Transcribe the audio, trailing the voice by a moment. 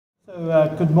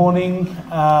Good morning.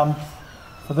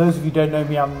 For those of you who don't know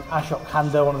me, I'm Ashok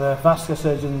Khanda, one of the vascular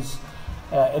surgeons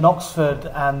in Oxford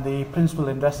and the principal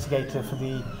investigator for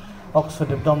the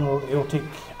Oxford Abdominal Aortic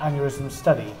Aneurysm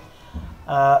Study.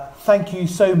 Thank you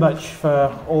so much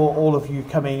for all of you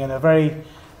coming, and a very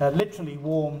literally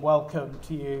warm welcome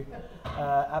to you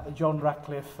at the John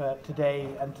Ratcliffe today,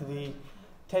 and to the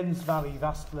Thames Valley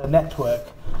Vascular Network,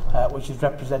 which is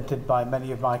represented by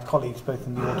many of my colleagues both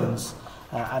in the audience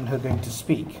and who are going to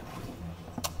speak.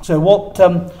 So what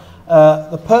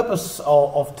the purpose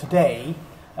of today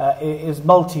is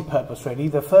multi-purpose really.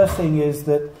 The first thing is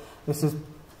that this is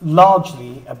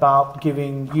largely about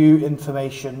giving you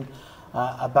information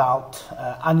about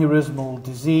aneurysmal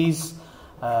disease,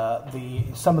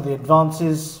 some of the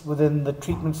advances within the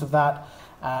treatments of that,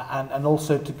 and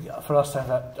also for us to have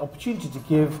an opportunity to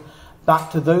give back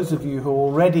to those of you who are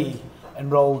already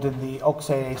enrolled in the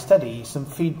OXAA study some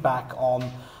feedback on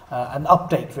an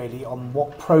update really on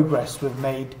what progress we've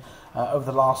made over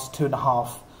the last 2.5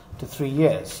 to 3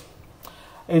 years.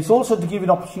 It's also to give you an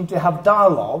opportunity to have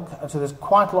dialogue, and so there's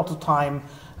quite a lot of time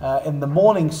in the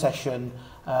morning session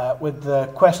with the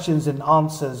questions and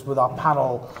answers with our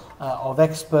panel of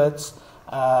experts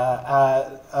about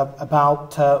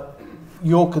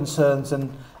your concerns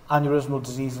and aneurysmal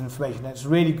disease information. It's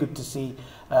really good to see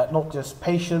not just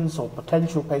patients or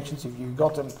potential patients if you've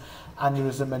got an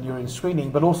aneurysm and you're in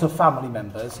screening, but also family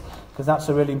members, because that's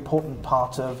a really important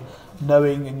part of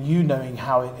knowing and you knowing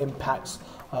how it impacts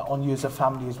on you as a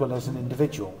family as well as an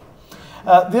individual.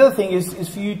 The other thing is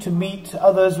for you to meet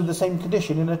others with the same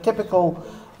condition. In a typical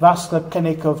vascular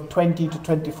clinic of 20 to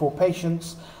 24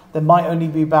 patients, there might only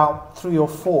be about 3 or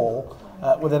 4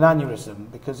 with an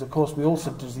aneurysm, because of course we also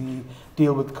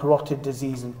deal with carotid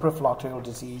disease and peripheral arterial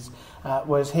disease,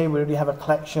 whereas here we really have a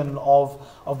collection of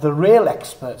the real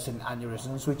experts in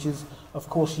aneurysms, which is of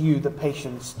course you, the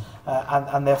patients,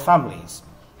 and their families.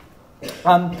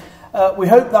 We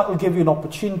hope that will give you an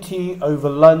opportunity over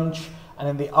lunch and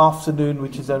in the afternoon,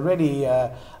 which is a really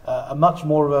a much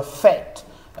more of a FET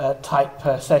type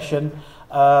session,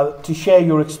 to share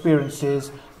your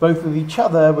experiences both with each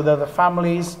other, with other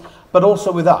families, but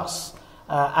also with us.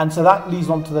 And so that leads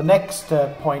on to the next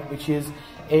point, which is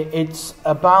it's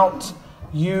about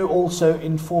you also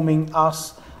informing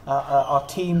us, our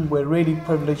team. We're really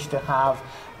privileged to have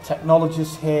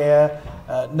technologists here,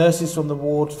 nurses from the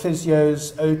ward,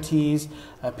 physios, OTs,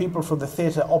 people from the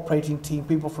theatre operating team,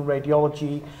 people from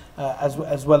radiology,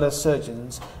 as well as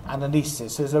surgeons and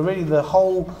anaesthetists. So really the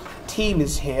whole team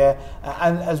is here,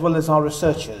 and as well as our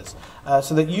researchers,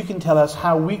 so that you can tell us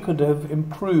how we could have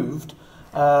improved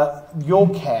your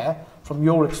care from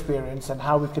your experience, and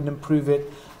how we can improve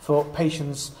it for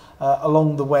patients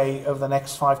along the way over the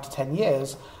next 5 to 10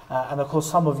 years. And of course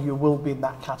some of you will be in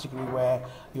that category where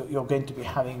you're going to be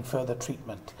having further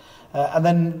treatment. And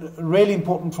then really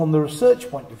important from the research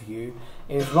point of view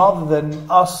is, rather than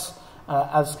us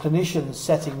as clinicians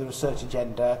setting the research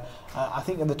agenda, I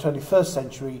think in the 21st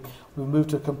century we moved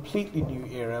to a completely new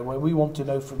era where we want to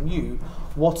know from you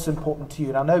what's important to you.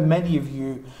 And I know many of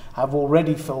you have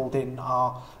already filled in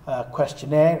our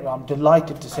questionnaire. I'm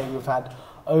delighted to say we've had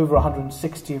over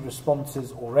 160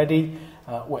 responses already.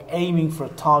 We're aiming for a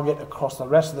target across the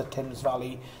rest of the Thames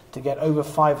Valley to get over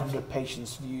 500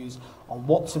 patients' views on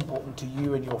what's important to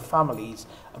you and your families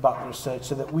about the research,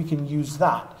 so that we can use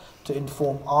that to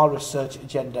inform our research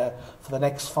agenda for the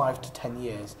next 5 to 10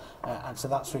 years. And so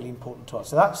that's really important to us.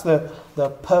 So that's the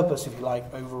purpose, if you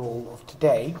like, overall of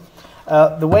today.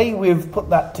 The way we've put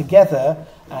that together,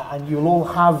 and you'll all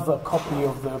have a copy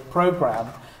of the programme,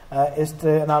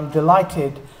 and I'm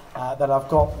delighted that I've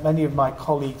got many of my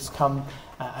colleagues come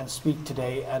and speak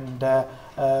today, and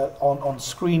on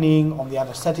screening, on the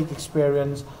anaesthetic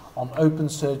experience, on open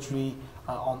surgery,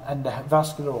 on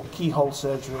endovascular or keyhole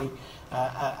surgery,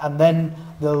 and then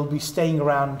they'll be staying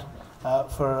around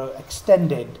for an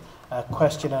extended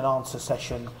question and answer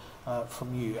session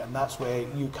from you, and that's where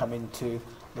you come into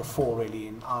the fore really,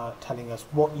 in telling us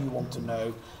what you want to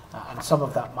know, and some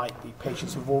of that might be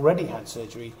patients who've already had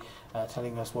surgery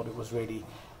telling us what it was really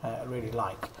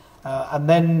like. And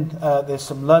then there's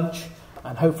some lunch,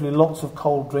 and hopefully lots of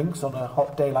cold drinks on a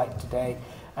hot day like today.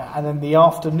 And in the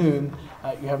afternoon,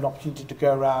 you have an opportunity to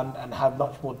go around and have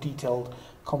much more detailed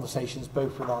conversations,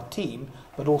 both with our team,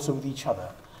 but also with each other.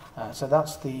 So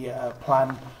that's the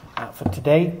plan for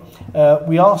today.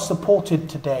 We are supported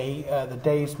today. The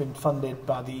day has been funded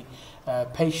by the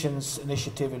Patients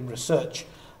Initiative in Research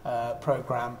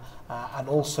programme and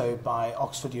also by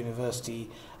Oxford University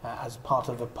as part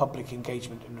of a public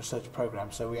engagement and research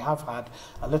programme. So we have had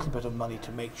a little bit of money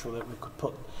to make sure that we could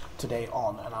put today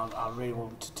on, and I really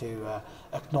want to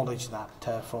acknowledge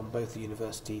that from both the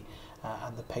university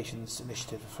and the Patients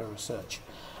Initiative for Research.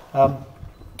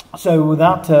 So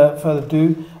without further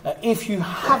ado, if you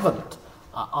haven't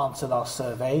answered our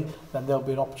survey, then there'll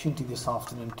be an opportunity this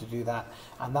afternoon to do that,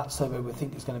 and that survey we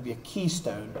think is going to be a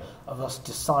keystone of us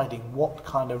deciding what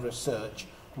kind of research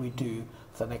we do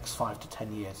for the next 5 to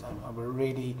 10 years, and we're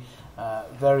really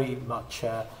very much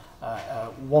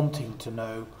wanting to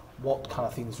know what kind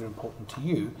of things are important to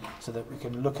you so that we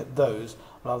can look at those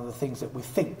rather than things that we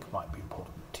think might be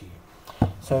important to you.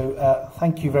 So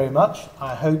thank you very much.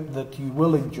 I hope that you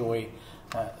will enjoy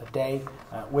the day.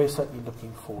 We're certainly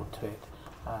looking forward to it.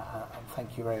 And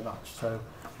thank you very much. So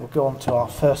we'll go on to our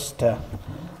first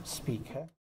speaker.